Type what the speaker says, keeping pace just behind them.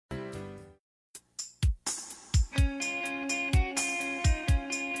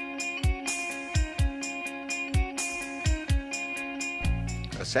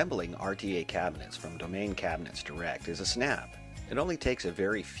Assembling RTA cabinets from Domain Cabinets Direct is a snap. It only takes a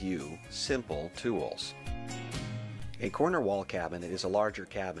very few simple tools. A corner wall cabinet is a larger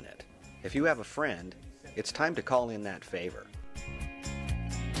cabinet. If you have a friend, it's time to call in that favor.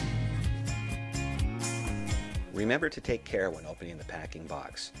 Remember to take care when opening the packing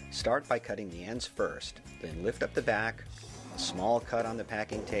box. Start by cutting the ends first, then lift up the back, a small cut on the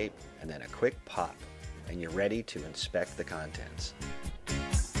packing tape, and then a quick pop, and you're ready to inspect the contents.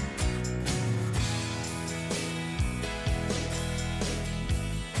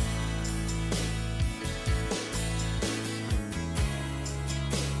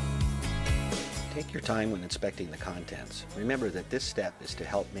 Take your time when inspecting the contents. Remember that this step is to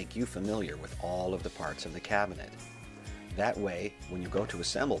help make you familiar with all of the parts of the cabinet. That way, when you go to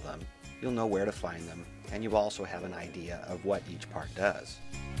assemble them, you'll know where to find them, and you also have an idea of what each part does.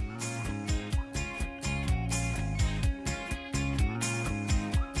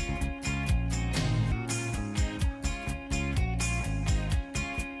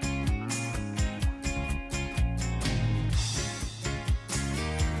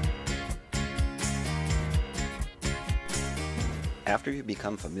 After you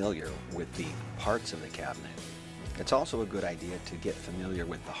become familiar with the parts of the cabinet, it's also a good idea to get familiar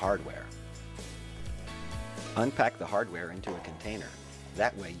with the hardware. Unpack the hardware into a container.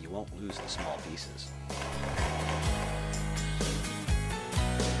 That way you won't lose the small pieces.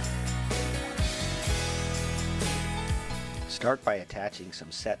 Start by attaching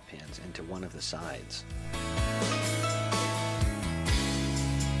some set pins into one of the sides.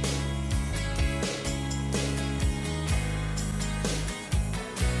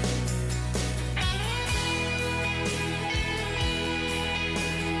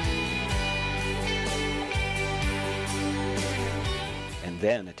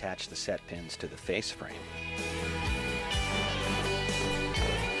 Then attach the set pins to the face frame.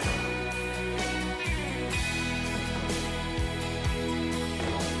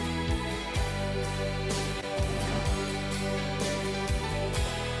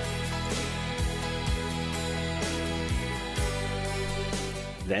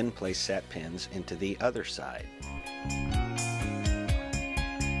 Then place set pins into the other side.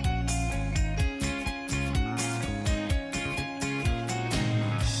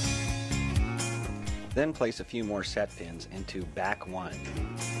 Then place a few more set pins into back one.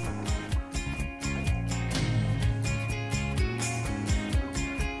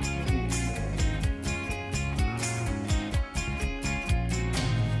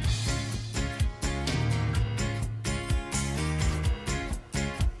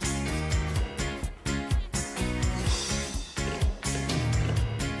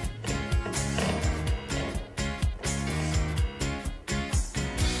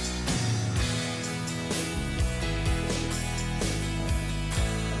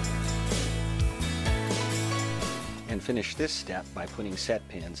 And finish this step by putting set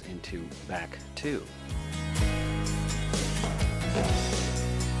pins into back two.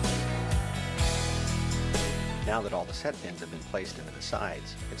 Now that all the set pins have been placed into the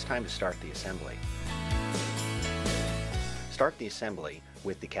sides, it's time to start the assembly. Start the assembly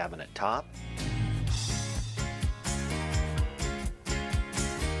with the cabinet top,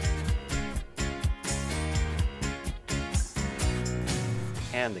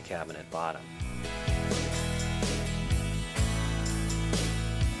 and the cabinet bottom.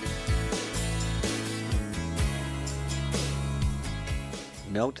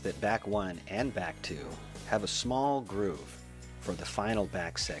 Note that back 1 and back 2 have a small groove for the final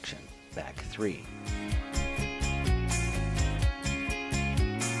back section, back 3.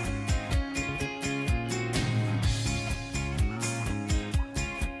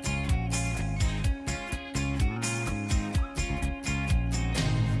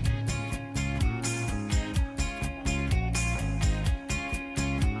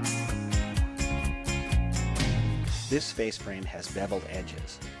 This face frame has beveled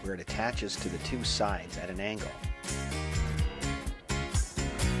edges, where it attaches to the two sides at an angle.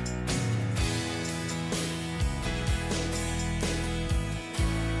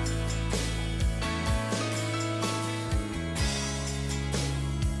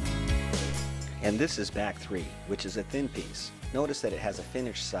 And this is back 3, which is a thin piece. Notice that it has a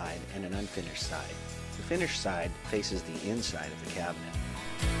finished side and an unfinished side. The finished side faces the inside of the cabinet.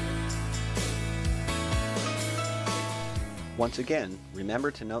 Once again,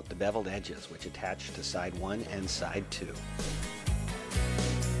 remember to note the beveled edges which attach to side 1 and side 2.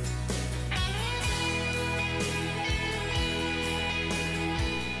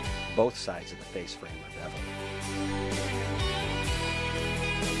 Both sides of the face frame are beveled.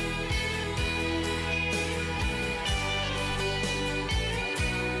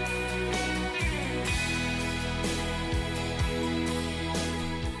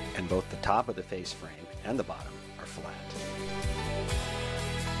 both the top of the face frame and the bottom are flat.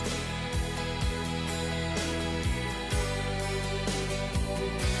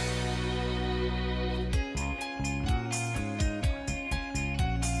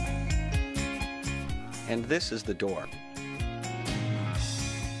 And this is the door.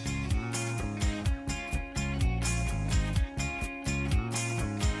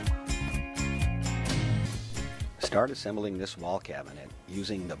 Start assembling this wall cabinet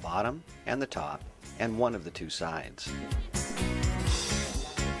using the bottom and the top and one of the two sides.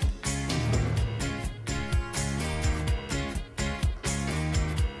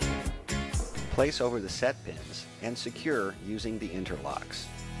 Place over the set pins and secure using the interlocks.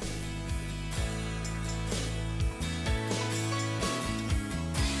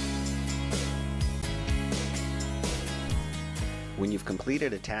 When you've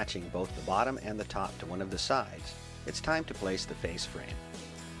completed attaching both the bottom and the top to one of the sides, it's time to place the face frame.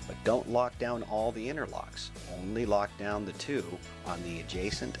 But don't lock down all the interlocks, only lock down the two on the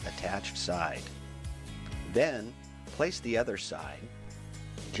adjacent attached side. Then, place the other side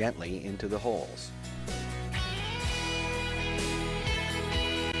gently into the holes.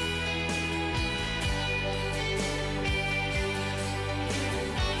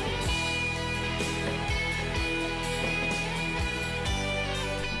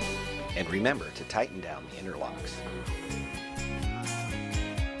 And remember to tighten down the interlocks.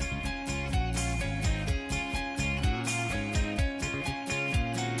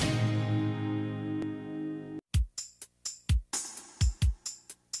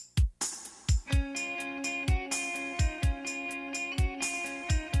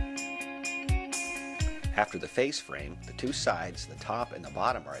 After the face frame, the two sides, the top and the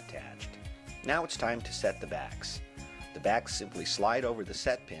bottom, are attached. Now it's time to set the backs. The backs simply slide over the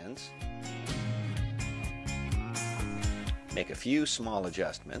set pins. Make a few small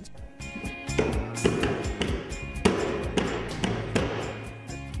adjustments.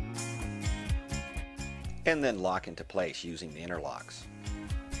 And then lock into place using the interlocks.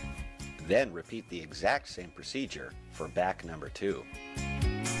 Then repeat the exact same procedure for back number 2.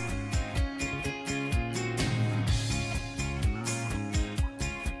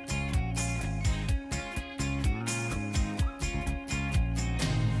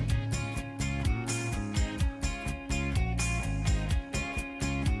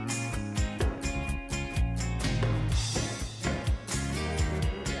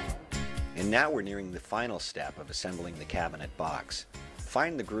 And now we're nearing the final step of assembling the cabinet box.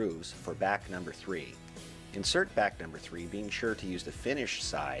 Find the grooves for back number 3. Insert back number 3, being sure to use the finished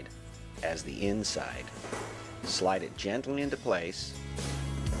side as the inside. Slide it gently into place.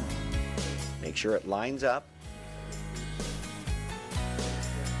 Make sure it lines up.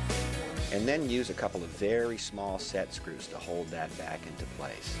 And then use a couple of very small set screws to hold that back into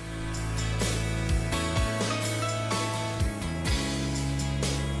place.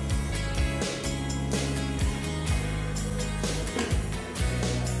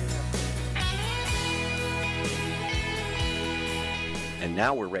 And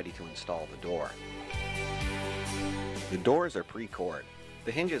now we're ready to install the door. The doors are pre-cored.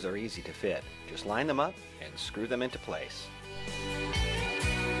 The hinges are easy to fit. Just line them up and screw them into place.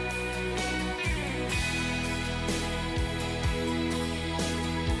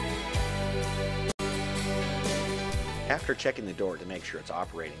 After checking the door to make sure it's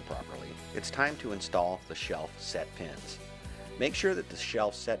operating properly, it's time to install the shelf set pins. Make sure that the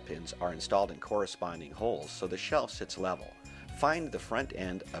shelf set pins are installed in corresponding holes so the shelf sits level. Find the front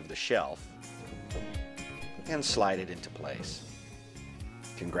end of the shelf and slide it into place.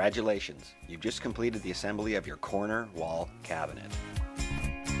 Congratulations! You've just completed the assembly of your corner wall cabinet.